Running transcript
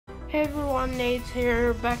Hey everyone, Nate's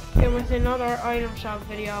here, back again with another item shop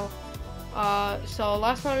video. So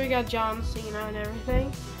last time we got John Cena and everything.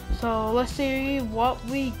 So let's see what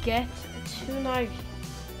we get tonight.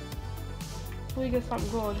 We get something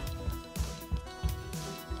good.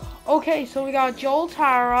 Okay, so we got Joel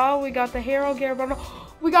Tara, we got the Hero Gear Bundle,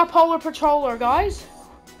 we got Polar Patroller, guys.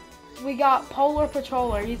 We got Polar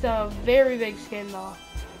Patroller. He's a very big skin though.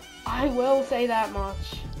 I will say that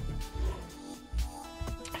much.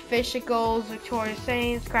 Fishicles, Victoria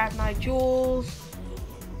Saints, Craft Knight Jewels,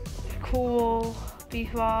 Cool,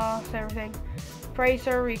 Beef Boss, everything.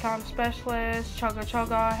 Bracer, Recon Specialist, Chugga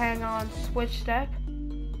Chugga, Hang On, Switch Step.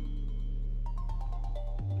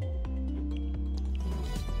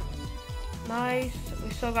 Nice. We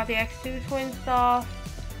still got the X2 twin stuff.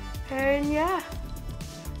 And yeah,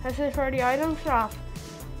 that's it for the item shop.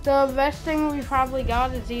 The best thing we probably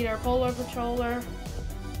got is either Polar Patroller,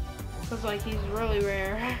 because like he's really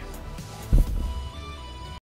rare.